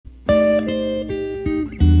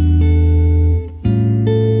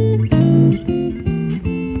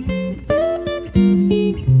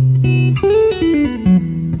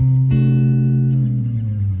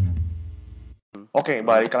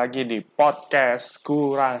Balik lagi di podcast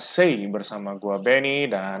Kurasi bersama gua Benny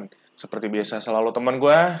dan seperti biasa selalu teman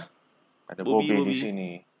gua ada Bobby di Bobby.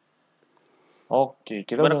 sini. Oke,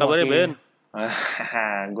 kita Gimana udah kabarnya, Ben?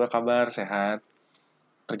 makin gua kabar sehat.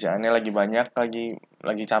 Kerjaannya lagi banyak,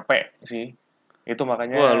 lagi capek sih. Itu Wah,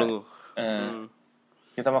 makanya lu. eh, Hmm,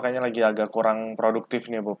 kita makanya lagi agak kurang produktif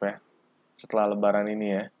nih, Bob ya. Setelah lebaran ini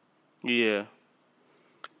ya. iya,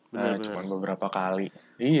 Cuman benar-benar. beberapa kali.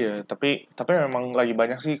 Iya, tapi memang lagi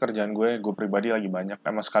banyak sih kerjaan gue pribadi lagi banyak.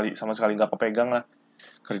 Sama sekali nggak kepegang lah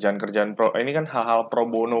kerjaan-kerjaan pro. Ini kan hal-hal pro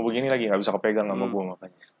bono begini lagi nggak bisa kepegang sama Hmm, gue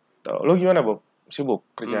makanya. Tuh, lu gimana Bob? Sibuk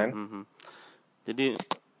hmm, kerjaan? hmm, hmm. Jadi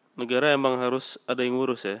negara emang harus ada yang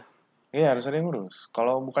ngurus ya. Iya harus ada yang ngurus.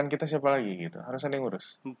 Kalau bukan kita siapa lagi gitu? Harus ada yang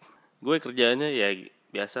ngurus. Gue kerjaannya ya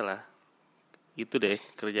biasa lah. Itu deh,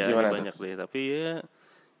 kerjaannya Gimana tuh? banyak deh. Tapi ya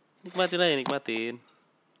nikmatin aja, nikmatin.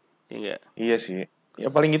 Ya enggak? Iya sih. Ya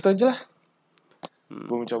paling gitu aja lah. Hmm.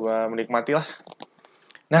 Gue mencoba menikmati lah.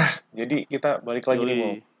 Nah, jadi kita balik lagi nih Bob.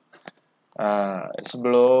 Yoi. Hmm,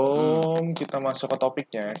 Sebelum kita masuk ke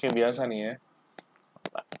topiknya, kayak biasa nih ya.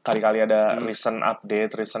 Kali-kali ada hmm, recent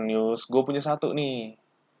update, recent news. Gue punya satu nih.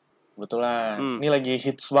 Kebetulan. hmm. Ini lagi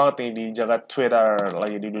hits banget nih di jagat Twitter.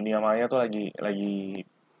 Lagi di dunia maya tuh lagi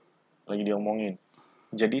diomongin.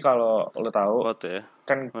 Jadi kalau lo tahu, Kuat ya.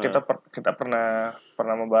 kan Nah. kita pernah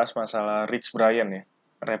membahas masalah Rich Brian ya.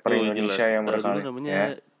 Rapper Oh, Indonesia jelas. yang Dulu berkali ya. namanya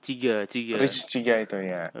Ciga. Rich Ciga itu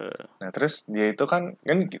ya. Eh, Nah, terus dia itu kan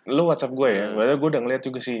lu WhatsApp gue ya. eh, Gue udah ngeliat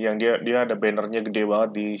juga sih yang dia ada bannernya gede banget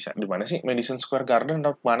di mana sih? Madison Square Garden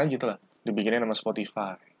atau mana gitu lah. Dibikinin sama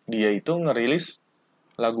Spotify. Dia itu ngerilis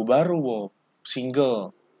lagu baru, Bob.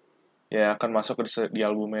 Single. Ya akan masuk di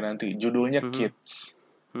albumnya nanti. Judulnya hmm, Kids.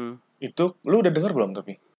 hmm. Itu lu udah denger belum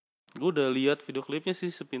tapi? Gue udah lihat video klipnya sih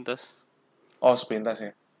sepintas. Oh, sepintas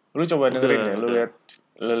ya. Lu coba dengerin deh. Udah.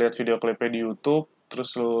 Lu lihat video klipnya di YouTube,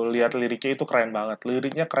 terus lu lihat liriknya itu keren banget.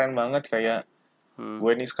 Liriknya keren banget kayak Hmm,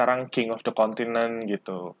 gue nih sekarang king of the continent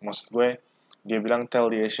gitu. Maksud gue dia bilang tell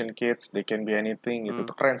the Asian kids they can be anything gitu. hmm,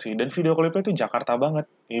 Itu keren sih. Dan video klipnya itu Jakarta banget.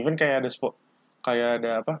 Even kayak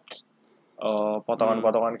ada apa? hmm,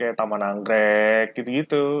 Potongan-potongan kayak Taman Anggrek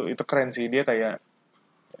gitu-gitu. Itu keren sih dia kayak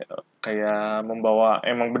kayak membawa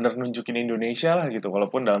emang bener nunjukin Indonesia lah gitu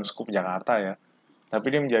walaupun dalam skup Jakarta ya. Tapi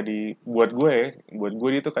dia menjadi buat gue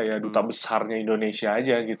dia tuh kayak duta hmm, besarnya Indonesia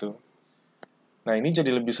aja gitu. Nah ini jadi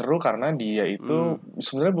lebih seru karena dia itu hmm.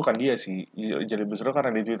 sebenarnya bukan dia sih. Jadi lebih seru karena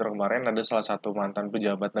di Twitter kemarin ada salah satu mantan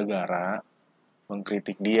pejabat negara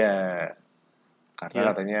mengkritik dia karena Ya.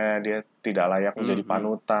 katanya dia tidak layak Hmm, menjadi hmm,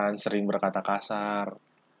 panutan, sering berkata kasar.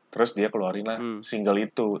 Terus dia keluarin lah hmm, single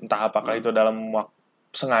itu. Entah apakah hmm, itu dalam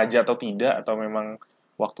sengaja atau tidak atau memang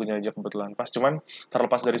waktunya aja kebetulan pas. Cuman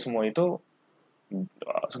terlepas dari semua itu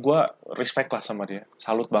gue respect lah sama dia.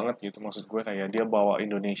 Salut banget gitu maksud gue kayak dia bawa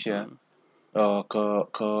Indonesia hmm. eh, ke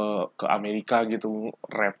ke ke Amerika gitu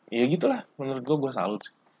rap ya gitulah menurut gue salut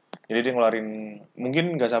sih. Jadi dia ngeluarin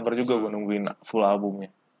mungkin nggak sabar juga gue Hmm, nungguin full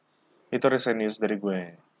albumnya. Itu recent news dari gue.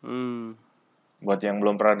 hmm. Buat yang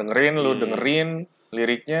belum pernah dengerin lu Iya, iya. dengerin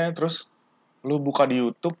liriknya terus lu buka di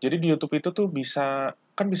YouTube. Jadi di YouTube itu tuh bisa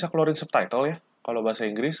keluarin subtitle ya kalau bahasa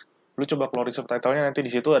Inggris. Lu coba keluarin subtitlenya nanti di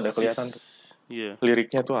situ ada kelihatan tuh Iya.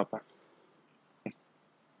 liriknya tuh apa.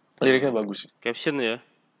 Liriknya Hmm. bagus. Caption ya.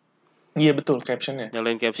 Iya betul captionnya.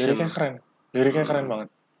 Nyalain Liriknya caption. keren. Liriknya keren Hmm. banget.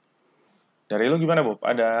 Dari lu gimana Bob? Oh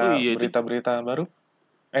Ada iya, itu berita-berita baru?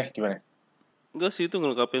 Gimana? enggak sih, itu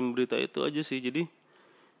ngelengkapin berita itu aja sih. Jadi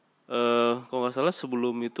kalau nggak salah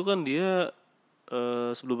sebelum itu kan dia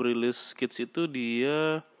sebelum rilis Kids itu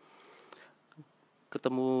dia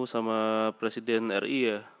ketemu sama Presiden RI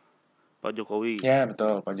ya, Pak Jokowi Ya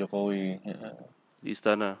betul Pak Jokowi. di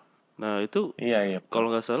istana. Nah itu Iya iya betul. kalau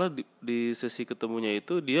nggak salah di sesi ketemunya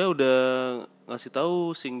itu dia udah ngasih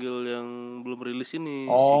tahu single yang belum rilis ini, si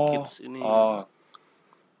Oh Kids ini. oh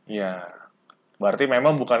iya. Berarti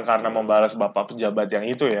memang bukan karena Heeh. membalas bapak pejabat yang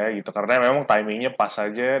itu ya gitu. Karena memang timingnya pas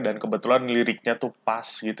aja dan kebetulan liriknya tuh pas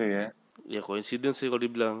gitu ya. Ya coincidence sih kalau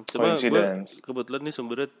dibilang. Cuma gue Coincidence. kebetulan nih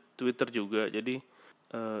sumbernya Twitter juga. Jadi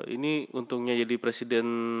ini untungnya jadi presiden,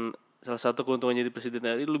 salah satu keuntungannya jadi presiden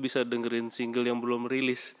RI, lu bisa dengerin single yang belum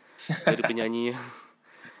rilis dari penyanyinya.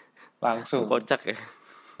 Langsung. Kocak ya.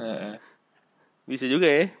 Heeh. Bisa juga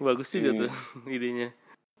ya, bagus juga tuh Iya. idenya.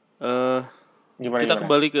 eh Gimana kita gimana?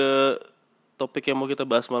 kembali ke topik yang mau kita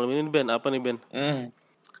bahas malam ini, Ben. Apa nih, Ben?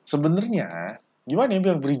 Sebenarnya gimana ya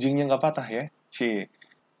biar bridgingnya nggak patah ya?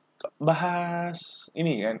 Bahas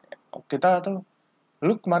ini kan kita tuh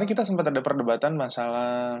lu kemarin kita sempat ada perdebatan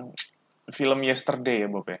masalah film Yesterday ya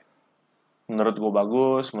Bob ya. Menurut gue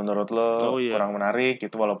bagus, menurut lo Oh iya. kurang menarik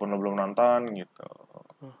gitu walaupun lo belum nonton gitu.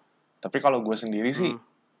 Tapi kalau gue sendiri sih,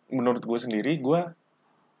 menurut gue sendiri, gue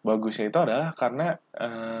bagusnya itu adalah karena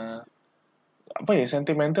apa ya,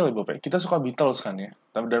 sentimental ya Bob ya. Kita suka Beatles kan ya.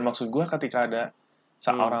 Dan maksud gue ketika ada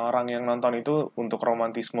orang-orang yang nonton itu untuk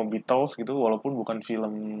romantisme Beatles gitu, walaupun bukan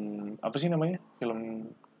film apa sih namanya, film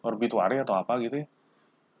obituary atau apa gitu ya.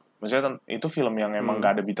 Maksudnya itu film yang emang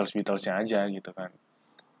gak ada Beatles-Beatlesnya aja gitu kan.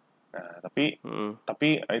 Nah, tapi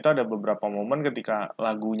itu ada beberapa momen ketika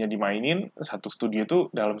lagunya dimainin, satu studio itu,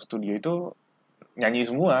 dalam studio itu nyanyi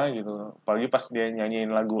semua gitu. Apalagi pas dia nyanyiin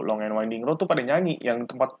lagu Long and Winding Road tuh pada nyanyi.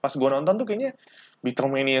 Yang tempat pas gue nonton tuh kayaknya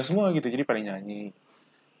Beatlemania semua gitu, jadi pada nyanyi.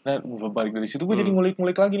 Nah, balik dari situ gue jadi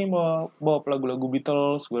ngulik-ngulik lagi nih bawa lagu-lagu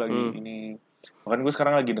Beatles, gue lagi ini. Bahkan gue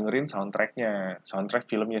sekarang lagi dengerin soundtrack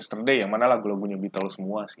film Yesterday, yang mana lagu-lagunya Beatles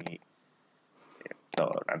semua sih. Gitu.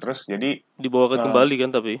 Nah, terus jadi Dibawakan kembali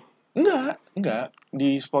kan tapi. enggak.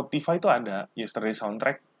 Di Spotify itu ada Yesterday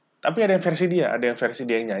soundtrack. Tapi ada yang versi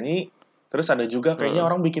dia yang nyanyi. Terus ada juga kayaknya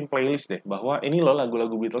orang bikin playlist deh bahwa ini loh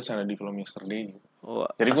lagu-lagu Beatles yang ada di film Yesterday. Oh,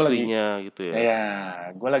 Jadi gue lagi, aslinya gitu ya. ya,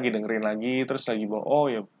 gue lagi dengerin lagi, terus lagi bawa, oh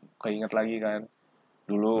ya, keinget lagi kan,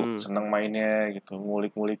 dulu seneng mainnya gitu,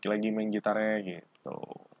 ngulik-ngulik lagi main gitarnya gitu.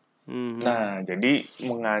 Nah, jadi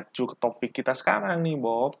mengacu ke topik kita sekarang nih,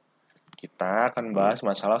 Bob, kita akan bahas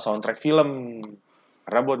masalah soundtrack film.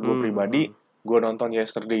 Karena buat gue pribadi, gue nonton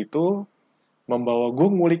Yesterday itu membawa gue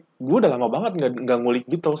ngulik, gue udah lama banget nggak ngulik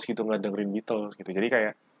Beatles gitu, nggak dengerin Beatles gitu. Jadi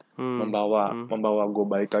kayak membawa gue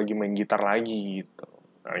balik lagi main gitar lagi gitu.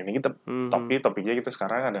 Nah ini kita topiknya kita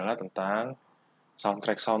sekarang adalah tentang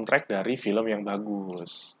soundtrack dari film yang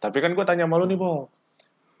bagus. Tapi kan gue tanya sama lu nih, Bo,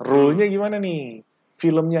 rule-nya gimana nih?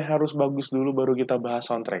 Filmnya harus bagus dulu baru kita bahas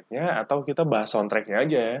soundtracknya, atau kita bahas soundtracknya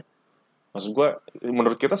aja? Maksud gue,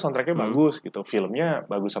 menurut kita soundtracknya bagus gitu, filmnya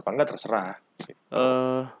bagus apa enggak terserah. Gitu.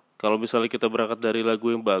 Kalau misalnya kita berangkat dari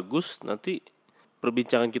lagu yang bagus, nanti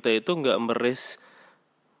perbincangan kita itu nggak meres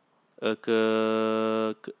ke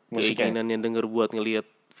keinginan yang denger buat ngelihat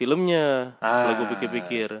filmnya. Setelah gue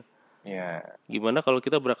pikir-pikir, gimana kalau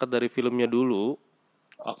kita berangkat dari filmnya dulu,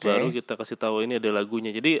 baru kita kasih tahu ini ada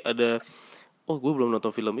lagunya. Jadi ada, oh gue belum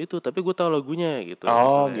nonton film itu, tapi gue tahu lagunya gitu.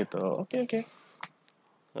 Oh misalnya. Gitu, oke.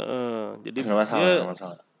 Jadi nggak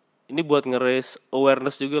masalah. Ini buat nge-raise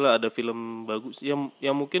awareness juga lah, ada film bagus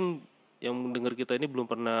yang mungkin yang denger kita ini belum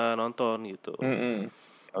pernah nonton gitu.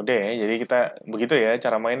 Udah ya, jadi kita begitu ya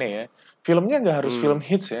cara mainnya ya. Filmnya nggak harus film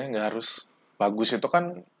hits ya, nggak harus bagus, itu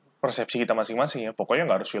kan persepsi kita masing-masing ya. Pokoknya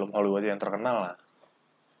nggak harus film Hollywood yang terkenal lah.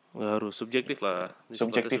 Nggak harus, subjektif lah.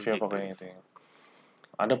 Subjektif ya pokoknya itu ya.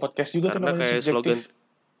 Ada podcast juga karena tuh namanya kayak Subjektif.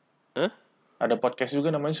 Slogan, ada podcast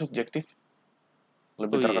juga namanya Subjektif.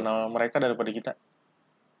 Lebih terkenal mereka daripada kita.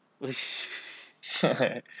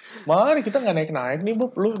 Mana kita nggak naik-naik nih,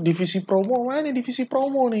 Bob. Lu divisi promo, mana divisi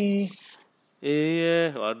promo nih?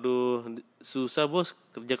 Iya, waduh, susah bos,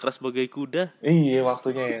 kerja keras bagai kuda. Iya,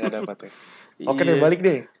 waktunya yang nggak dapat ya. Oke deh, balik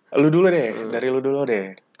deh. Lu dulu deh, dari lu dulu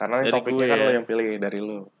deh. Karena ini topiknya kan lo yang pilih, dari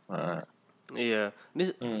lu. Iya,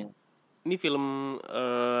 ini film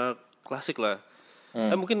klasik lah.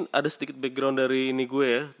 Mungkin ada sedikit background dari ini gue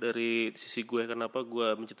ya, dari sisi gue kenapa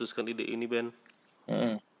gue mencetuskan ide ini, Ben.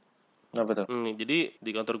 Kenapa tuh? Jadi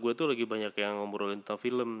di kantor gue tuh lagi banyak yang ngobrolin tentang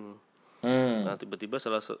film. Nah tiba-tiba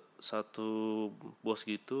salah satu bos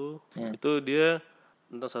gitu, itu dia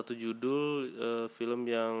tentang satu judul film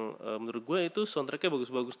yang menurut gue itu soundtracknya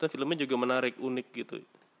bagus-bagus dan filmnya juga menarik, unik gitu.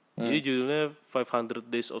 Jadi judulnya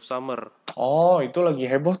 500 Days of Summer. Oh, itu lagi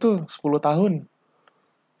heboh tuh, 10 tahun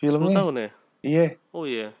filmnya. 10 tahun ya? Iya. Oh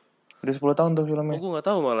iya. Udah 10 tahun tuh filmnya. Oh gue gak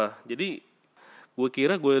tahu malah. Jadi gue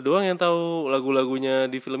kira gue doang yang tahu lagu-lagunya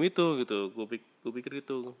di film itu gitu. Gue pikir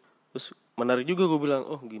gitu. Terus menarik juga, gue bilang,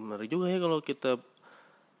 oh gimana juga ya kalau kita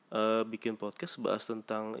bikin podcast bahas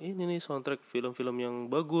tentang ini nih soundtrack film-film yang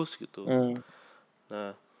bagus gitu.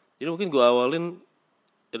 Nah, jadi mungkin gue awalin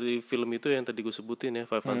dari film itu yang tadi gue sebutin ya,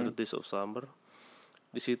 500 Days of Summer.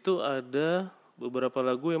 Di situ ada beberapa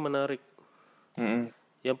lagu yang menarik.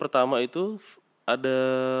 Yang pertama itu ada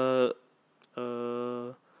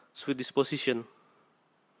Sweet Disposition.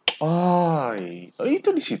 Oh, itu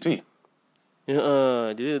di situ ya?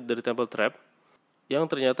 Jadi dari Temple Trap, yang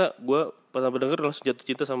ternyata gue pertama denger langsung jatuh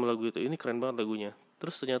cinta sama lagu itu. Ini keren banget lagunya.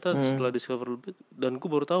 Terus ternyata setelah discover lebih, dan gue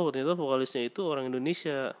baru tahu ternyata vokalisnya itu orang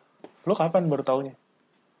Indonesia. Lo kapan baru taunya?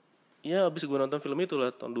 Ya abis gue nonton film itu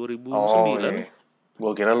lah tahun 2009. Oh iya.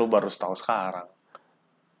 Gue kira lo baru tahu sekarang.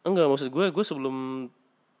 Enggak, maksud gue sebelum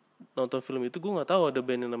nonton film itu gue nggak tahu ada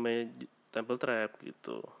band yang namanya Temple Trap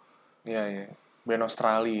gitu. Iya. Band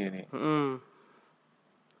Australia ini.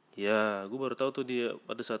 Ya, gue baru tahu tuh dia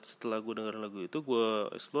pada saat setelah gue dengerin lagu itu,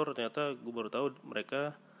 gue explore, ternyata gue baru tahu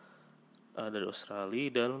mereka dari Australia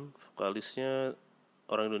dan vokalisnya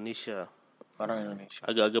orang Indonesia. Orang Indonesia.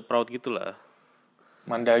 Agak-agak proud gitulah.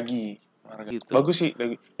 Mandagi. Gitu. Bagus sih.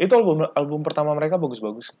 Itu album pertama mereka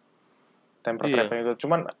bagus-bagus. Temper Iya. Trap-nya itu.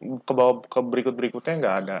 Cuman ke bawah ke berikut-berikutnya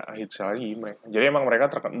nggak ada hits lagi mereka. Jadi emang mereka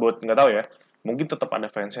buat nggak tahu ya. Mungkin tetap ada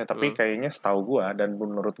fansnya, tapi kayaknya setahu gua dan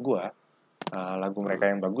menurut gua lagu mereka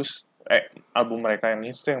yang bagus, album mereka yang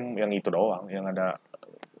hits tuh yang itu doang, yang ada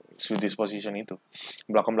Sweet Disposition itu.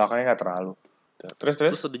 Belakang-belakangnya nggak terlalu. Terus.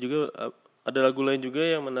 Terus ada juga ada lagu lain juga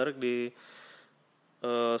yang menarik di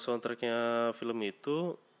soundtracknya film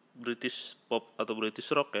itu, British pop atau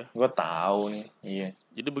British rock ya. Gue tahu nih, iya.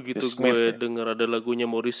 Jadi begitu The Smith, gue ya? denger ada lagunya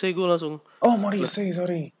Morrissey, gue langsung Oh, Morrissey,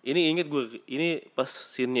 sorry. ini inget gue, ini pas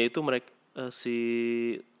scene-nya itu mereka si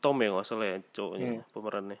Tom ya nggak salah ya cowoknya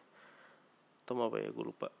pemerannya. Tom apa ya gue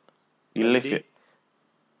lupa. Di Live ya?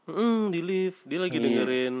 Di lift dia lagi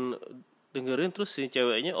dengerin terus si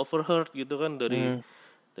ceweknya overheard gitu kan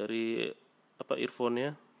dari apa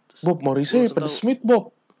earphone-nya. Terus Bob Morrissey apa The Smith,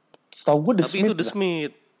 Bob? Setahu gue The tapi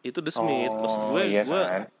Smith. itu The Smith. Maksud gue iya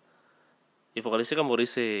kan? Ya vokalisnya kan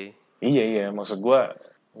Morrissey. Iya, maksud gue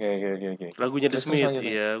oke. Lagunya The Smith,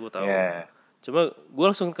 iya gue tahu. Yeah. Cuma gue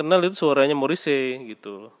langsung kenal itu suaranya Morrissey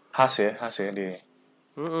gitu. Khas ya dia.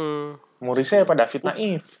 Morrissey apa David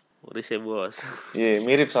Naif? Morrissey bos. Iya,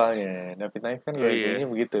 mirip soalnya. David Naif kan kayaknya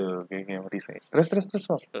begitu, kayak Morrissey. Terus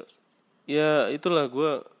Bob. Ya itulah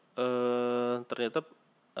gue ternyata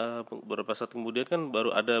beberapa saat kemudian kan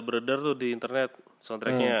baru ada beredar tuh di internet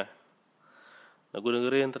soundtracknya. Nah gue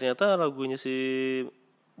dengerin ternyata lagunya si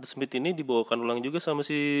The Smith ini dibawakan ulang juga sama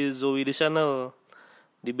si Zoe Deschanel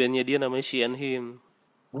di bandnya dia namanya She and Him.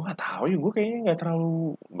 Gue gak tahu ya, gue kayaknya gak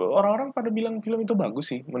terlalu, orang-orang pada bilang film itu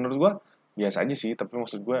bagus sih. Menurut gue biasa aja sih, tapi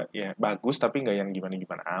maksud gue ya bagus tapi gak yang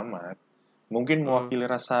gimana-gimana amat. Mungkin mewakili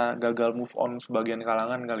rasa gagal move on sebagian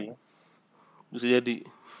kalangan kali ya. Bisa jadi.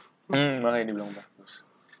 Makanya dibilang bagus.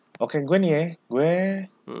 Oke, gue nih ya,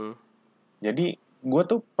 jadi gue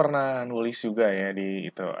tuh pernah nulis juga ya di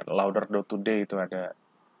itu Louder Today itu ada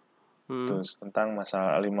terus tentang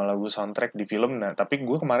masalah 5 lagu soundtrack di film. Nah, tapi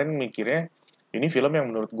gue kemarin mikirnya ini film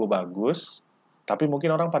yang menurut gue bagus, tapi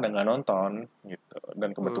mungkin orang pada nggak nonton gitu.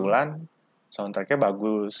 Dan kebetulan soundtracknya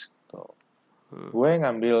bagus. Gitu. Gue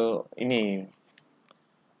ngambil ini,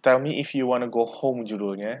 Tell Me If You Wanna Go Home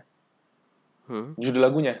judulnya. Judul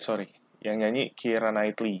lagunya, sorry, yang nyanyi Keira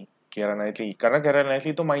Knightley. Karena Keira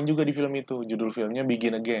Knightley itu main juga di film itu. Judul filmnya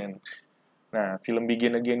Begin Again. Nah, film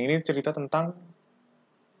Begin Again ini cerita tentang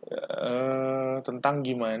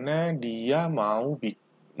gimana dia mau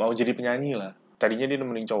jadi penyanyi lah. Tadinya dia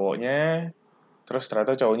nemenin cowoknya, terus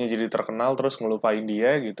ternyata cowoknya jadi terkenal, terus ngelupain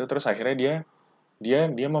dia gitu, terus akhirnya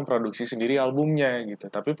dia memproduksi sendiri albumnya gitu.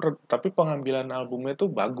 Tapi pengambilan albumnya tuh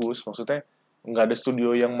bagus, maksudnya nggak ada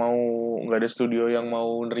studio yang mau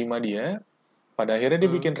nerima dia. Pada akhirnya dia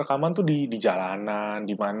bikin rekaman tuh di jalanan,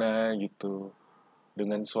 di mana gitu,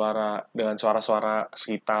 dengan suara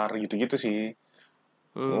sekitar gitu sih.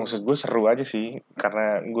 Maksud gue seru aja sih,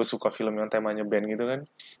 karena gue suka film yang temanya band gitu kan.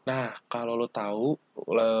 Nah, kalau lo tahu,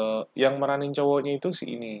 yang meranin cowoknya itu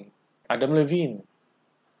si ini, Adam Levine.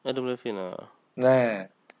 Nah,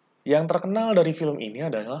 yang terkenal dari film ini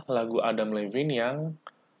adalah lagu Adam Levine yang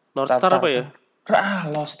North Star apa ya?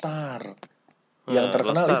 Lost Star. Yang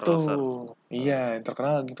terkenal itu. Iya, yang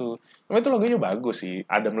terkenal gitu. Tapi itu lagunya bagus sih.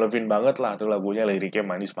 Adam Levine banget lah tuh lagunya, liriknya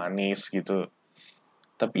manis-manis gitu.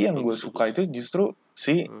 Tapi yang gue suka itu justru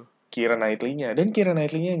si Keira Knightley-nya. Dan Keira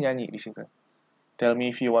Knightley-nya nyanyi di situ. Tell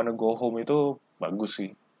Me If You Wanna Go Home itu bagus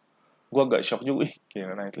sih. Gue agak shock juga,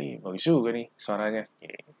 Keira Knightley bagus juga nih suaranya.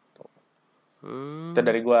 Gitu. Itu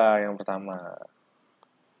dari gue yang pertama.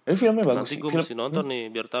 Tapi filmnya bagus sih. Nanti gue mesti nonton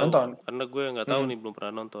nih biar tahu. Karena gue nggak tahu nih, belum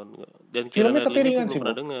pernah nonton. Dan filmnya tapi ringan sih,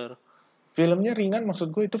 belum pernah dengar. Filmnya ringan,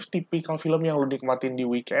 maksud gue itu tipikal film yang lu nikmatin di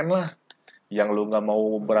weekend lah. Yang lu nggak mau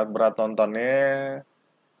berat-berat nontonnya,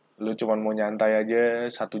 lu cuma mau nyantai aja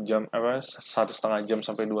 1,5 jam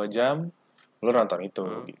sampai 2 jam, lu nonton itu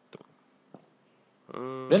gitu.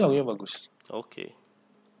 Dan lagunya bagus. Oke.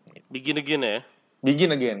 Begin Again ya?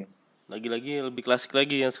 Begin Again. Lagi-lagi lebih klasik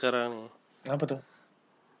lagi yang sekarang. Apa tuh?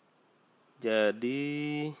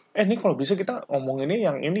 Jadi ini kalau bisa kita ngomong ini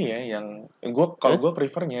ya, yang kalau gue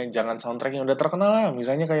prefernya jangan soundtrack yang udah terkenal lah,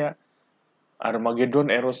 misalnya kayak Armageddon,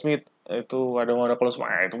 Aerosmith, itu ada kalau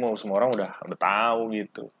itu mau semua orang udah tahu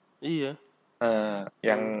gitu. Iya.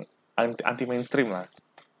 Yang anti mainstream lah.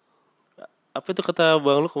 Apa itu kata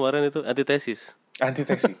bang lu kemarin itu? Antitesis.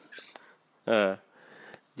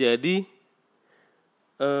 Jadi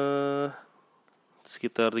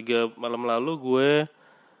sekitar 3 malam lalu gue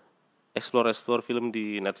explore film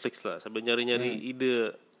di Netflix lah sambil nyari-nyari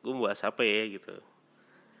ide gue mau bahas apa ya gitu.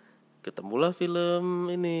 Ketemulah film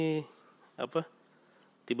ini apa?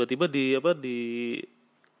 Tiba-tiba di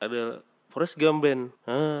ada Forrest Gump band.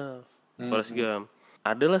 Forrest Gump.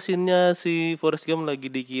 Adalah scene-nya si Forrest Gump lagi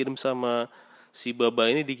dikirim sama si Baba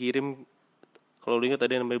ini dikirim, kalau lu ingat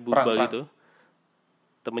ada yang namanya Bubba Perang. gitu.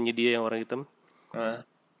 Temennya dia yang orang hitam. Nah,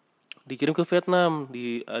 Dikirim ke Vietnam.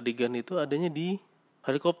 Di adegan itu adanya di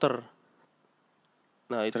helikopter.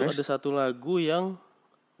 Nah, itu terus? ada satu lagu yang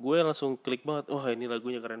gue langsung klik banget. Wah, ini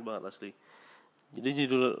lagunya keren banget asli. Jadi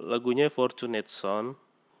judul lagunya Fortunate Son.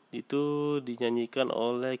 Itu dinyanyikan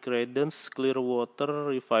oleh Creedence Clearwater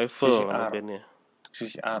Revival nama CCR. bandnya.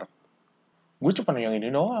 CCR. Gue cuma yang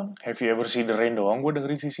ini doang. Have you ever seen the rain doang gue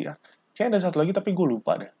dengerin CCR. Kayak ada satu lagi tapi gue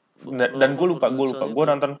lupa deh. Dan gue lupa. Fortunate Son Gue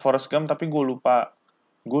itu. nonton Forrest Gump tapi gue lupa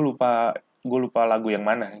lagu yang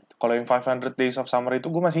mana. Kalau yang 500 Days of Summer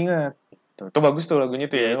itu gue masih ingat. Itu bagus tuh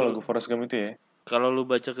lagunya tuh Ya ya, itu lagu Forrest Gump itu ya. kalau lu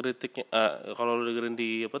baca kritiknya, kalau lu dengerin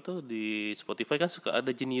di apa tuh di Spotify kan suka ada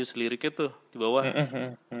Genius liriknya tuh di bawah.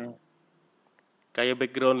 Kayak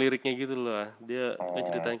background liriknya gitu lah. Dia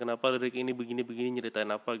ngeceritain kenapa lirik ini begini-begini, nyeritain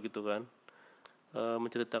apa gitu kan.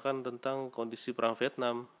 Menceritakan tentang kondisi perang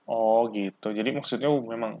Vietnam. Oh gitu. Jadi maksudnya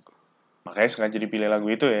memang makanya sengaja dipilih lagu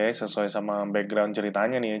itu ya, sesuai sama background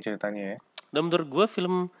ceritanya nih ya, ceritanya ya. Dan menurut gue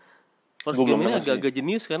film Gue Forrest Gump belum ini denger sih. agak-agak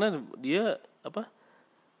jenius karena dia apa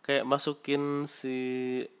kayak masukin si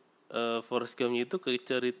Forrest Gump itu ke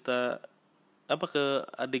cerita apa ke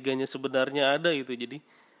adegannya sebenarnya ada gitu. Jadi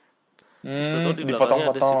terus tau di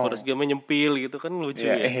belakangnya ada si Dipotong-potong. Forrest Gump nyempil gitu kan lucu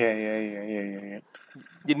Iya, ya. iya, iya, iya, iya, iya. Iya.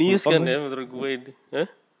 Jenius Lupa kan gue. ya menurut gue ini. Hah?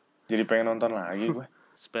 Jadi pengen nonton lagi gue.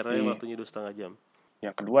 Spare Iya. waktunya 2,5 jam.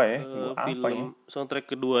 Yang kedua ya, gue apa ya? Film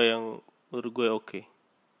soundtrack kedua yang menurut gue oke.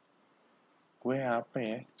 Gue apa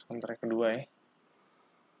ya? Soundtrack kedua ya.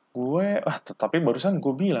 Tapi barusan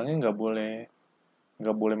gue bilang ya nggak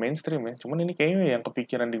boleh mainstream ya. Cuman ini kayaknya yang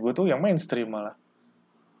kepikiran di gue tuh yang mainstream malah.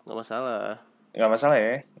 Nggak masalah. Nggak masalah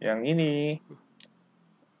ya. Yang ini,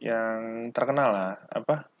 yang terkenal lah.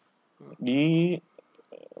 Apa? Di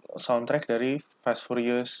soundtrack dari Fast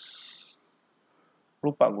Furious.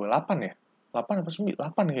 Lupa gue, 8 ya? 8 apa 9?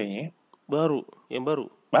 8 kayaknya ya. Yang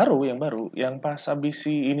baru. Yang baru. Yang pas abis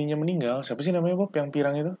si ininya meninggal. Siapa sih namanya Bob? Yang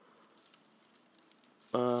pirang itu?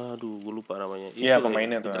 Aduh, gue lupa namanya. Iya, Itu yang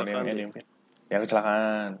pemainnya tuh. kecelakaan deh. Yang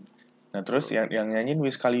kecelakaan. Nah, terus yang nyanyiin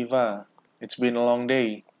Wiz Khalifa. It's been a long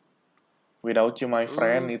day. Without you, my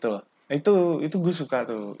friend. Itu loh. Itu gue suka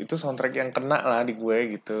tuh. Itu soundtrack yang kena lah di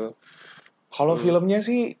gue gitu. Kalau filmnya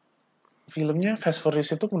Fast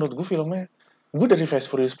Furious itu menurut gue gue dari Fast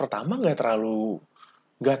Furious pertama nggak terlalu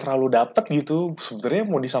dapet gitu sebenarnya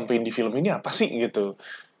mau disampaikan di film ini apa sih gitu,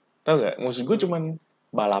 tau gak maksud gue cuman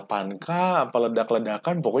balapan kah apa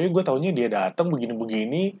ledak-ledakan, pokoknya gue taunya dia datang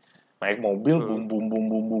begini-begini naik mobil bum bum bum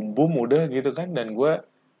bum bum bum udah gitu kan, dan gue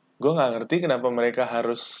nggak ngerti kenapa mereka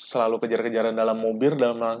harus selalu kejar-kejaran dalam mobil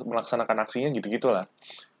dalam melaksanakan aksinya gitu-gitulah.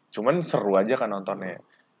 Cuman seru aja kan nontonnya.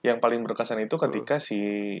 Yang paling berkesan itu ketika si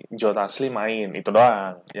Joe Taslim main. Itu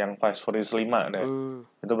doang. Yang Fast Furious 5 deh.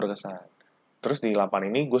 Itu berkesan. Terus di 8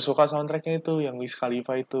 ini gue suka soundtracknya itu. Yang Wiz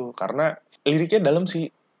Khalifa itu. Karena liriknya dalam sih.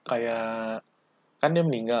 Kayak kan dia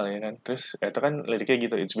meninggal ya kan. Terus itu kan liriknya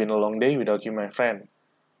gitu. It's been a long day without you my friend.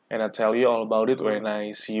 And I tell you all about it when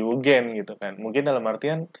I see you again gitu kan. Mungkin dalam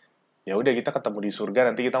artian ya udah kita ketemu di surga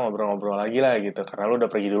nanti kita ngobrol-ngobrol lagi lah gitu. Karena lu udah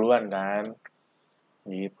pergi duluan kan.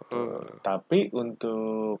 Gitu. Tapi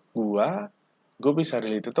untuk gue bisa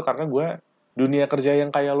relate itu karena gue dunia kerja yang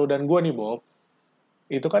kayak lo dan gue nih Bob,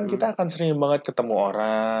 itu kan kita akan sering banget ketemu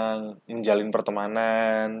orang, menjalin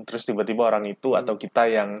pertemanan, terus tiba-tiba orang itu atau kita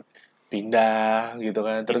yang pindah gitu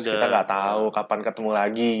kan, terus kita nggak tahu kapan ketemu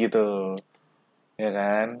lagi gitu, ya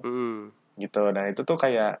kan, gitu. Nah itu tuh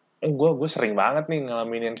kayak gue sering banget nih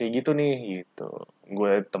ngalamin yang kayak gitu nih gitu.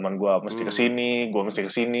 Gue teman gue mesti kesini, gue mesti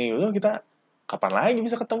kesini, udah kita kapan lagi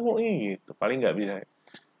bisa ketemu nih gitu, paling nggak bisa.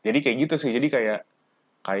 Jadi kayak gitu sih, jadi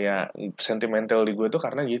kayak sentimental di gue tuh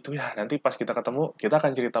karena gitu ya, nanti pas kita ketemu kita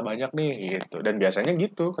akan cerita banyak nih gitu. Dan biasanya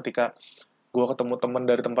gitu ketika gue ketemu teman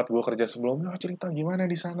dari tempat gue kerja sebelumnya, cerita gimana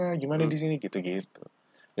di sana gimana di sini gitu gitu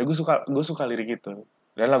ya. Gue suka lirik itu,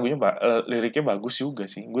 dan liriknya bagus juga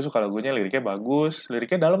sih. Gue suka lagunya, liriknya bagus,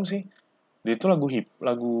 liriknya dalam sih. Dia itu lagu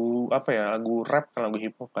apa ya, lagu rap kan, lagu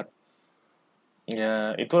hip hop kan.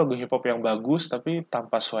 Ya, itu lagu hip hop yang bagus tapi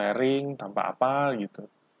tanpa swearing, tanpa apa gitu.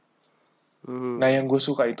 Nah, yang gue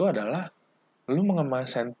suka itu adalah lu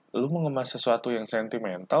mengemas sesuatu yang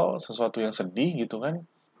sentimental, sesuatu yang sedih gitu kan.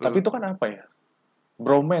 Tapi itu kan apa ya?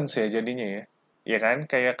 Bromance ya jadinya ya. Ya kan?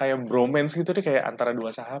 Kayak bromance gitu deh, kayak antara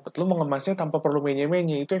dua sahabat. Lu mengemasnya tanpa perlu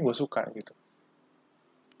menye-menye, itu yang gue suka gitu.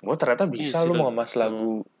 Gue ternyata Iya bisa sih lu mengemas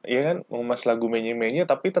lagu, ya kan, mengemas lagu menye-menye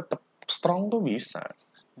tapi tetap strong tuh bisa.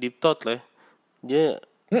 deep thought lah ya. Dia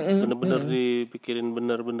Mm-mm, bener-bener mm-mm, dipikirin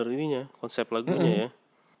bener-bener ininya, konsep lagunya mm-mm. ya.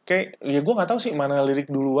 Kayak ya gue nggak tahu sih mana lirik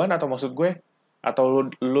duluan, atau maksud gue, atau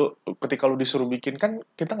lu ketika lu disuruh bikin, kan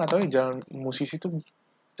kita nggak tahu ya, jalan musisi tuh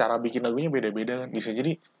cara bikin lagunya beda-beda kan. Bisa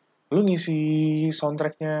jadi lu ngisi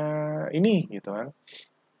soundtracknya ini gitu kan,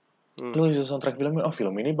 Hmm. lu ngisi soundtrack filmnya, oh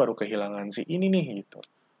film ini baru kehilangan si ini nih gitu,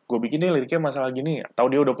 gue bikin deh liriknya masalah gini, atau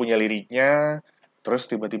dia udah punya liriknya terus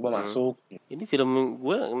tiba-tiba Hmm. masuk. Ini film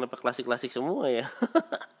gue kenapa klasik-klasik semua ya?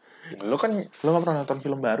 Lu kan lu nggak pernah nonton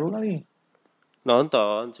film baru kali.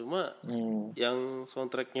 Nonton, cuma Hmm. yang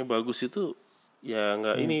soundtracknya bagus itu ya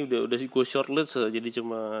nggak Hmm. ini udah sih gue shortlist jadi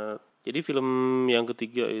cuma jadi film yang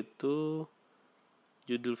ketiga itu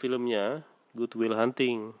judul filmnya Good Will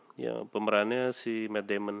Hunting yang pemerannya si Matt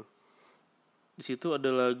Damon. Di situ ada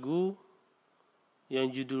lagu yang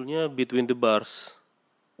judulnya Between the Bars.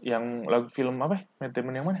 Yang lagu film apa ya? Matt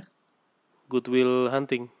Damon yang mana? Good Will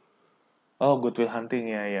Hunting. Oh, Good Will Hunting,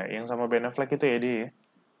 ya ya, yang sama Ben Affleck itu ya dia ya.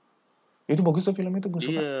 Itu bagus tuh film itu, gue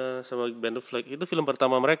suka. Iya, sama Ben Affleck. Itu film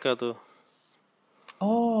pertama mereka tuh.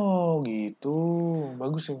 Oh gitu,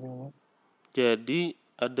 bagus ya filmnya. Jadi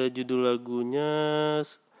ada judul lagunya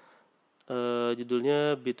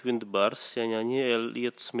judulnya Between the Bars yang nyanyi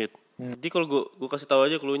Elliott Smith. Jadi kalau gue kasih tahu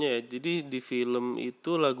aja cluenya ya. Jadi di film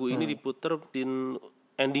itu lagu ini diputer scene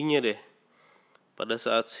endingnya deh. Pada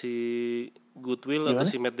saat si Goodwill atau Gimana?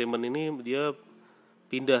 si Matt Damon ini dia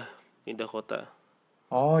pindah pindah kota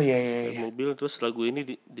Oh iya iya naik iya. mobil terus lagu ini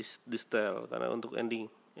di setel karena untuk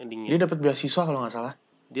endingnya. Dia dapat beasiswa kalau nggak salah.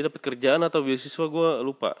 Dia dapat kerjaan atau beasiswa gue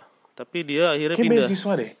lupa. Tapi dia akhirnya Kayak pindah.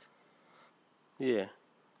 beasiswa deh. Iya. Yeah.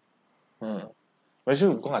 Hmm.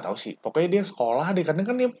 Maksudnya gue nggak tahu sih. Pokoknya dia sekolah deh. Karena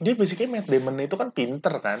kan dia basically Matt Damon itu kan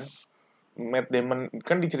pinter kan. Matt Damon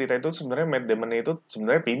kan di cerita itu sebenarnya Matt Damon itu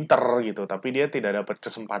sebenarnya pinter gitu. Tapi dia tidak dapat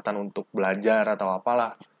kesempatan untuk belajar atau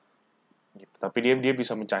apalah. Gitu. Tapi dia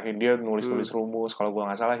bisa mencahin, dia nulis-nulis rumus kalau gue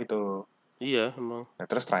nggak salah itu. Iya emang. Nah,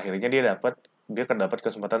 terus terakhirnya dia kan dapat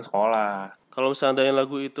kesempatan sekolah. Kalau seandainya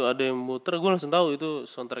lagu itu ada yang muter, gue langsung tahu itu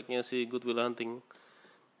soundtracknya si Good Will Hunting.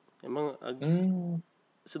 Emang Hmm.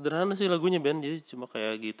 sederhana sih lagunya Ben, jadi cuma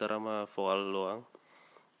kayak gitar sama vokal doang.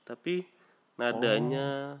 Tapi Oh.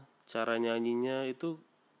 nadanya, cara nyanyinya itu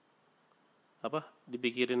apa?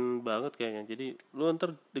 Dipikirin banget kayaknya. Jadi lu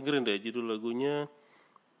ntar dengerin deh judul lagunya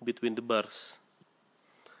Between the Bars.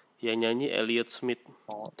 Yang nyanyi Elliott Smith.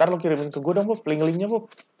 Oh, ntar lo kirimin ke gue dong, Bob, link-linknya, Bob.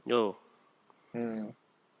 Yo, Pengen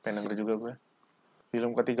sip. denger juga gue.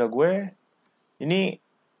 Film ketiga gue, ini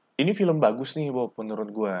ini film bagus nih, Bob, menurut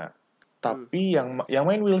gue. Tapi yang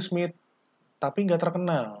main Will Smith, tapi nggak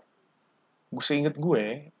terkenal. Gue seinget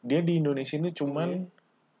gue, dia di Indonesia ini Oh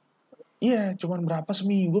iya. cuman berapa,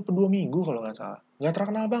 seminggu atau 2 minggu kalau nggak salah. Nggak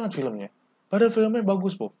terkenal banget filmnya. Padahal filmnya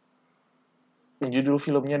bagus, Bob. Judul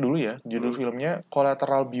filmnya dulu ya, judul filmnya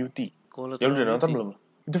Collateral Beauty. Ya lu Collateral udah nonton Beauty. belum?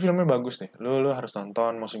 Itu filmnya bagus nih. Lu harus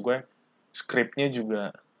nonton. Maksud gue, skripnya juga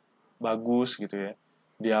bagus gitu ya.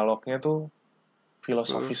 Dialognya tuh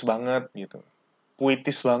filosofis banget gitu.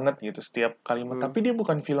 Puitis banget gitu setiap kalimat. Tapi dia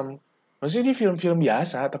bukan film, maksudnya dia film-film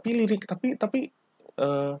biasa, tapi tapi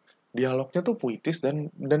eh, dialognya tuh puitis dan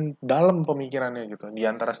dalam pemikirannya gitu. Di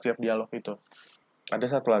antara setiap dialog itu.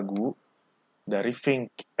 Ada satu lagu dari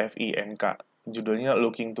Fink, Fink, judulnya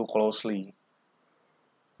Looking Too Closely.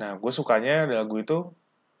 Nah, gue sukanya lagu itu,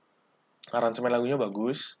 aransemen lagunya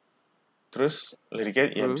bagus, terus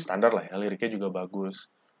liriknya ya standar lah ya, liriknya juga bagus.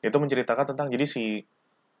 Itu menceritakan tentang, jadi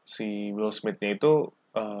si Will Smith-nya itu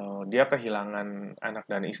dia kehilangan anak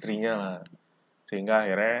dan istrinya lah, sehingga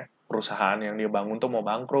akhirnya perusahaan yang dia bangun tuh mau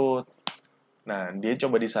bangkrut. Nah, dia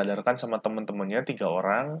coba disadarkan sama temen-temennya 3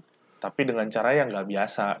 orang, tapi dengan cara yang nggak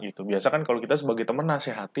biasa gitu. Biasa kan kalau kita sebagai temen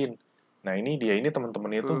nasehatin. Nah, ini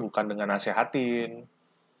temen-temennya itu bukan dengan nasehatin,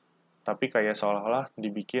 tapi kayak seolah-olah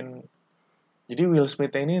dibikin. Jadi Will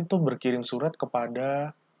Smith ini tuh berkirim surat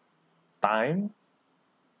kepada time,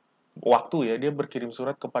 waktu ya, dia berkirim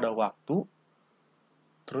surat kepada waktu,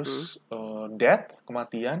 terus death,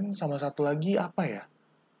 kematian, sama satu lagi apa ya?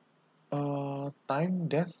 Time,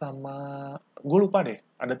 death, sama gue lupa deh.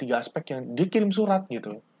 Ada 3 aspek yang dia kirim surat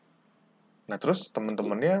gitu. Nah terus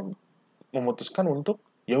temen-temennya memutuskan untuk,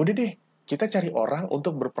 ya udah deh, kita cari orang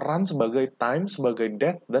untuk berperan sebagai time, sebagai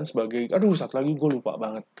death, dan sebagai, aduh satu lagi gue lupa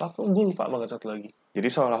banget. Gue lupa banget satu lagi. Jadi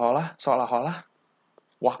seolah-olah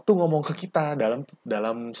waktu ngomong ke kita dalam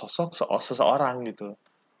dalam sosok seseorang gitu.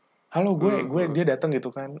 Halo, gue dia datang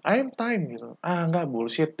gitu kan, I am time gitu. Ah enggak,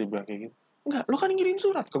 bullshit, dia bilang kayak gitu. Enggak, lo kan ngirim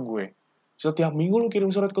surat ke gue. Setiap minggu lo kirim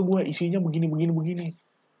surat ke gue, isinya begini begini begini.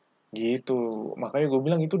 Gitu. Makanya gue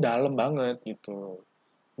bilang itu dalam banget gitu.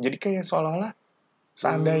 Jadi kayak seolah-olah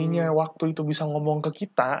seandainya Hmm. waktu itu bisa ngomong ke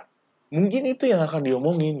kita, mungkin itu yang akan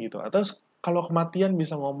diomongin gitu. Atau kalau kematian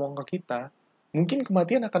bisa ngomong ke kita, mungkin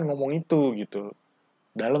kematian akan ngomong itu gitu.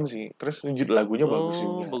 Dalam sih. Terus lagunya bagus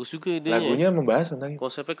Oh, juga. bagus juga idenya ya. Lagunya membahas tentang,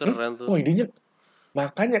 Konsepnya keren tuh. oh idenya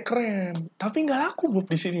makanya keren. Tapi nggak laku Bob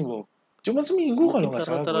di sini Bob. Cuman seminggu Mungkin kalau nggak karena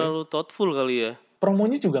salah gue. terlalu thoughtful kali ya.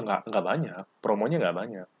 Promonya juga nggak banyak. Promonya nggak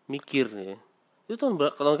banyak. Mikir ya. Itu tahun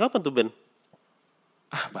kapan tuh Ben?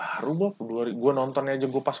 Ah baru Bob. Gue nonton aja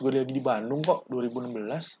gue pas gue lagi di Bandung kok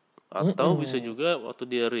 2016. Atau bisa Mm-mm. juga waktu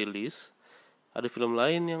dia rilis ada film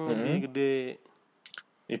lain yang lebih Mm-mm. gede.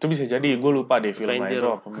 Itu bisa jadi, gue lupa deh film lain itu Avenger.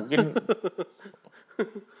 apa. Mungkin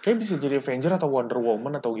kayak bisa jadi Avenger atau Wonder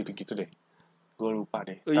Woman atau gitu-gitu deh. Gue lupa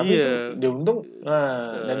deh. Oh Tapi itu iya. dia untung,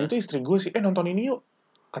 nah, dan Eh, itu istri gue sih, nonton ini yuk.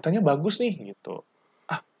 Katanya bagus nih gitu.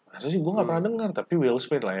 Ah, masa sih gue nggak pernah hmm. dengar. Tapi Will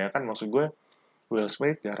Smith lah ya kan, maksud gue Will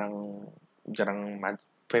Smith jarang jarang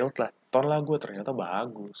failed lah. Ton lah gue ternyata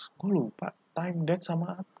bagus. Gue lupa Time Dead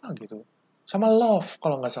sama apa gitu. Sama Love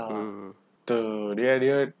kalau nggak salah. Hmm. Tuh, dia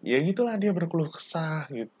ya gitulah dia berkeluh kesah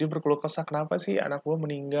gitu. Dia berkeluh kesah kenapa sih anak gue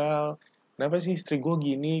meninggal? Kenapa sih istri gue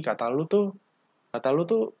gini? Kata lu tuh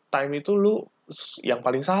time itu lu yang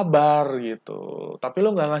paling sabar gitu. Tapi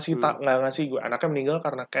lu Hmm. nggak ngasih gue anaknya meninggal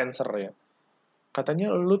karena cancer ya.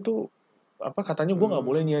 Katanya lu tuh apa katanya gue nggak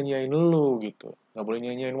boleh Hmm. nyanyain lu gitu. Nggak boleh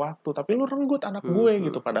nyanyain waktu. Tapi lu renggut anak Hmm. gue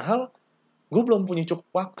gitu. Hmm. Padahal gue belum punya cukup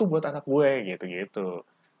waktu buat anak gue gitu-gitu.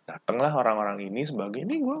 Datanglah orang-orang ini sebagai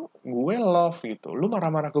ini gue love gitu. Lu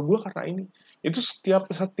marah-marah ke gue karena ini. Itu setiap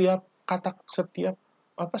setiap kata setiap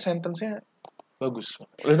apa sentence-nya bagus.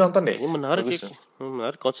 Lu nonton deh. Kayaknya menarik ya. Bagus tuh.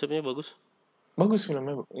 Menarik, konsepnya bagus. Bagus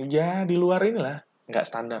filmnya. Ya di luar inilah, nggak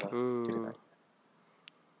standar lah Hmm. ceritanya.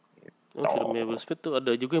 Oh, filmnya Will Toh. Smith tuh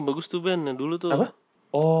ada juga yang bagus tuh Ben. Yang dulu tuh. Apa?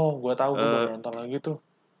 Oh, gue baru Eh, nonton lagi tuh.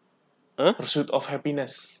 Hah? Pursuit of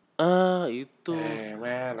Happiness. Ah, itu.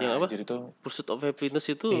 Man, Yang apa? anjir itu. Pursuit of Happiness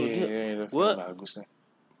itu dia Itu film gua bagus nih.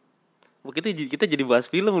 kita jadi bahas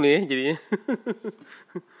film nih ya jadinya.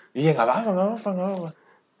 Iya, nggak apa-apa, nggak apa-apa, nggak apa-apa.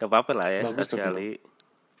 Gak apa-apa lah ya Bagus tuh film. sekali-sekali.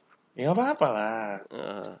 Ya nggak apa-apa lah.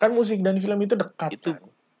 Eh, Kan musik dan film itu dekat itu kan.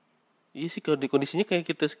 iya sih kondisinya kayak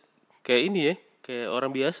kita kayak ini ya, kayak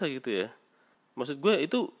orang biasa gitu ya. Maksud gue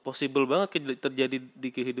itu possible banget terjadi di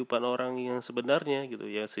kehidupan orang yang sebenarnya gitu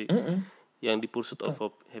ya sih, Mm-mm, yang di Pursuit of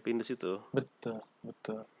betul, Happiness itu. betul,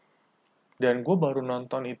 betul. Dan gue baru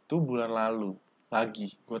nonton itu bulan lalu.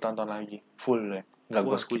 Lagi, gue tonton lagi. Full ya. Nggak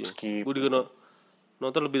gue Wah, skip-skip gue juga gitu.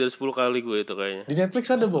 nonton lebih dari 10 kali gue itu kayaknya. Di Netflix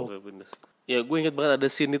ada, Pursuit of Bo? Happiness. Ya gue inget banget ada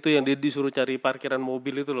scene itu yang dia disuruh cari parkiran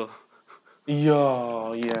mobil itu loh. Iya,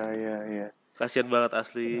 iya, iya, iya. Kasian banget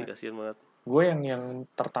asli, kasian banget. Gue yang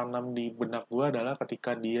tertanam di benak gue adalah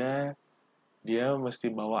ketika dia mesti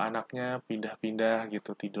bawa anaknya pindah-pindah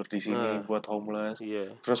gitu tidur di sini Nah, buat homeless. iya.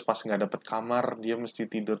 Terus pas nggak dapet kamar dia mesti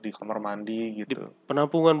tidur di kamar mandi Di gitu.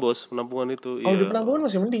 penampungan bos, penampungan itu, Kalau iya. di penampungan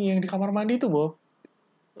masih mending yang di kamar mandi itu Bob.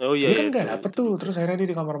 Oh iya Dia ya kan itu nggak dapet itu tuh. juga. Terus akhirnya dia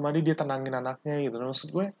di kamar mandi dia tenangin anaknya gitu. Nah, maksud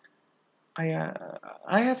gue kayak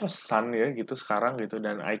I have a son ya gitu sekarang gitu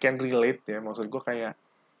dan I can relate ya. Maksud gue kayak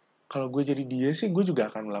kalau gue jadi dia sih gue juga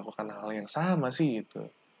akan melakukan hal yang sama sih gitu.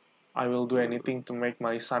 I will do Hmm. anything to make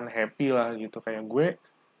my son happy lah gitu. Kayak gue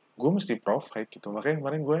mesti provide gitu. Makanya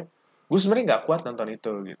kemarin gue sebenarnya nggak kuat nonton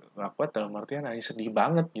itu gitu. Nggak kuat dalam artian sedih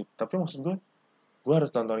banget gitu. Tapi maksud gue harus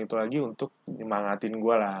nonton itu lagi untuk nyemangatin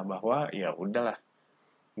gue lah bahwa ya udahlah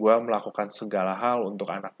gue melakukan segala hal untuk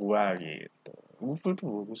anak gue gitu. Gue itu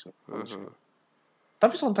bagus, bagus. Mhm.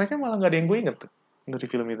 Tapi soundtracknya malah nggak ada yang gue inget tuh dari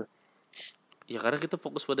film itu. Ya karena kita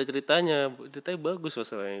fokus pada ceritanya bagus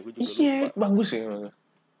masalahnya, gue juga lupa. Iya, bagus ya.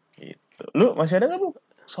 Gitu. Lu masih ada nggak bu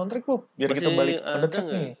soundtrack bu? Biar kita Masih balik on the ada track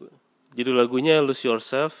nggak? nih. Judul lagunya Lose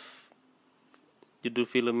Yourself, judul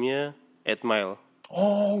filmnya 8 Mile,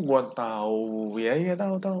 Oh, gue tahu. Ya, iya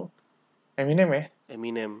tahu tahu. Eminem ya?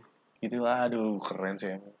 Eminem. Gitu lah, aduh keren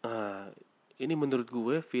sih. Ah, ini menurut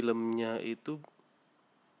gue filmnya itu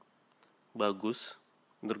bagus,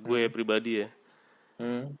 menurut gue Hmm. pribadi ya.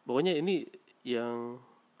 Hmm. Pokoknya ini yang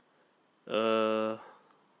eh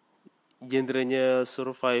genrenya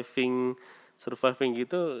surviving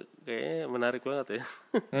gitu kayaknya menarik banget ya.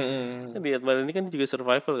 Hmm. Kan di Atman ini kan juga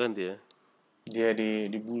survival kan dia. Dia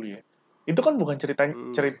dibully ya. Itu kan bukan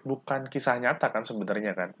Hmm, bukan kisah nyata kan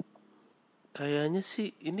sebenarnya kan? kayaknya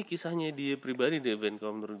sih ini kisahnya dia pribadi deh Ben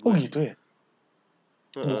kalau menurut Oh gue. gitu ya.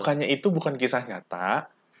 Heeh. Bukannya itu bukan kisah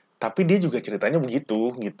nyata, tapi dia juga ceritanya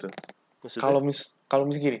begitu gitu. Maksudnya? Kalau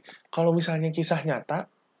misalnya gini, kalau misalnya kisah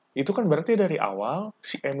nyata, itu kan berarti dari awal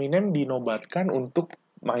si Eminem dinobatkan untuk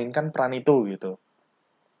mainkan peran itu gitu.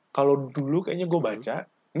 Kalau dulu kayaknya gue Hmm. baca,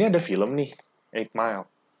 ini ada film nih, 8 Mile.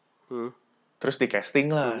 Hmm. Terus di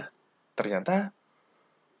casting lah. Ternyata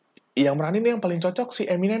yang meranin yang paling cocok si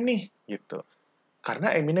Eminem nih, gitu.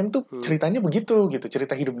 Karena Eminem tuh ceritanya begitu, gitu.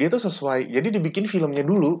 Cerita hidup dia tuh sesuai. Jadi dibikin filmnya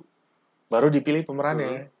dulu, baru dipilih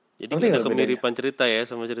pemerannya. Jadi Ngerti ada nggak bedanya? kemiripan cerita ya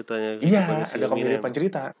sama ceritanya kehidupannya Iya, si ada Eminem. kemiripan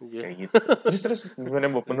cerita. Iya. Kayak gitu. Terus gimana,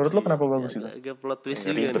 Bob? Menurut lo kenapa bagus itu? Agak plot twist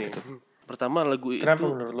Nggak juga ribet nih. itu. Pertama Kenapa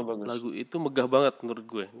menurut lo bagus? lagu itu megah banget menurut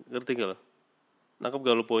gue. Ngerti gak lo? Nangkep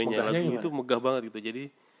gak lo poinnya? Megahnya Lagu gimana? itu megah banget gitu. Jadi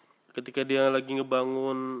ketika dia lagi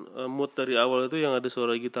ngebangun mood dari awal itu yang ada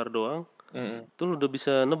suara gitar doang, tuh lo udah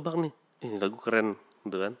bisa nebak nih. Ini lagu keren,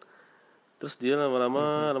 gitu kan? Terus dia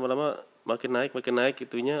lama-lama makin naik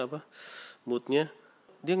itunya apa? Moodnya.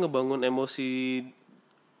 Dia ngebangun emosi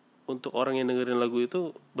untuk orang yang dengerin lagu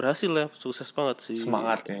itu berhasil ya, sukses banget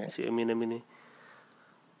Semangatnya. si Eminem ini.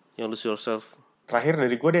 Yang Lose Yourself. Terakhir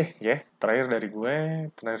dari gue deh, ya. Terakhir dari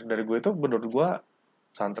gue itu menurut gue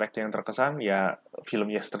soundtrack yang terkesan ya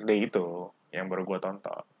film Yesterday itu yang baru gue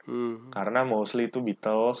tonton. Karena mostly itu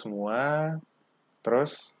Beatles semua,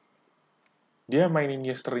 terus dia mainin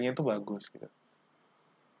Yesterday-nya itu bagus gitu.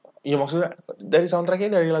 Ya maksudnya dari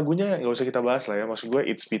soundtracknya, dari lagunya nggak usah kita bahas lah ya. Maksud gue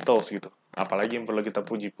it's Beatles gitu. Apalagi yang perlu kita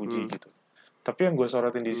puji-puji gitu. Tapi yang gue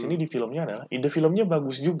sorotin di sini di filmnya adalah ide filmnya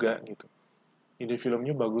bagus juga gitu. Ide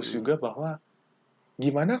filmnya bagus juga bahwa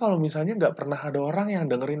gimana kalau misalnya nggak pernah ada orang yang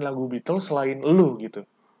dengerin lagu Beatles selain lu gitu.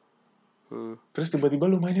 Terus tiba-tiba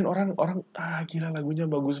lu mainin orang gila lagunya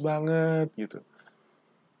bagus banget gitu.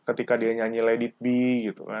 Ketika dia nyanyi Let It Be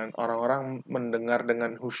gitu kan, orang-orang mendengar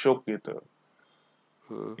dengan khusyuk gitu.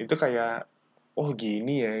 Itu kayak oh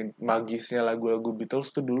gini ya magisnya lagu-lagu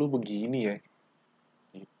Beatles tuh dulu begini ya.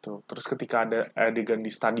 Gitu. Terus ketika ada adegan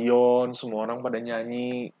di stadion, semua orang pada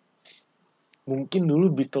nyanyi. Mungkin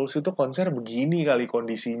dulu Beatles itu konser begini kali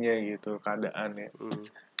kondisinya gitu, keadaannya.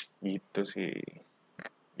 Gitu sih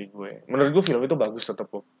di gue. Menurut gue film itu bagus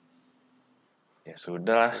tetap kok. Ya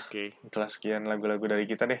sudah, itulah sekian lagu-lagu dari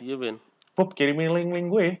kita deh. Iya Ben. Pop, kirimin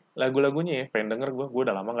link-link gue lagu-lagunya ya. Pengen denger gue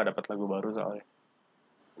udah lama gak dapat lagu baru soalnya.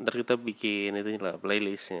 Ntar kita bikin itu lah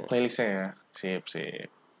playlistnya. Playlistnya ya, sip.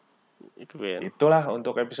 Itu Ben. Itulah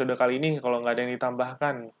untuk episode kali ini. Kalau nggak ada yang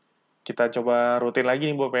ditambahkan, kita coba rutin lagi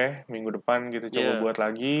nih Bob ya. Minggu depan kita coba buat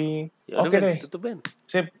lagi. Ya Oke Ben, deh. tutup Ben.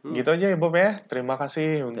 Sip, gitu aja ya Bob ya. Terima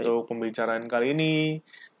kasih untuk pembicaraan kali ini.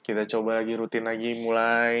 Kita coba lagi rutin lagi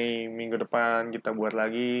mulai minggu depan kita buat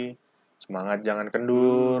lagi. Semangat jangan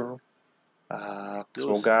kendur.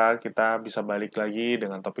 Semoga kita bisa balik lagi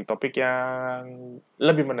dengan topik-topik yang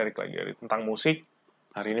lebih menarik lagi dari tentang musik.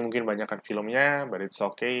 Hari ini mungkin banyakkan filmnya, but it's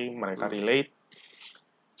okay, mereka relate.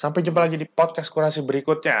 Sampai jumpa lagi di podcast kurasi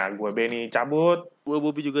berikutnya. Gue Benny cabut. Gue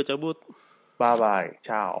Bobby juga cabut. Bye-bye,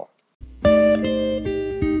 ciao.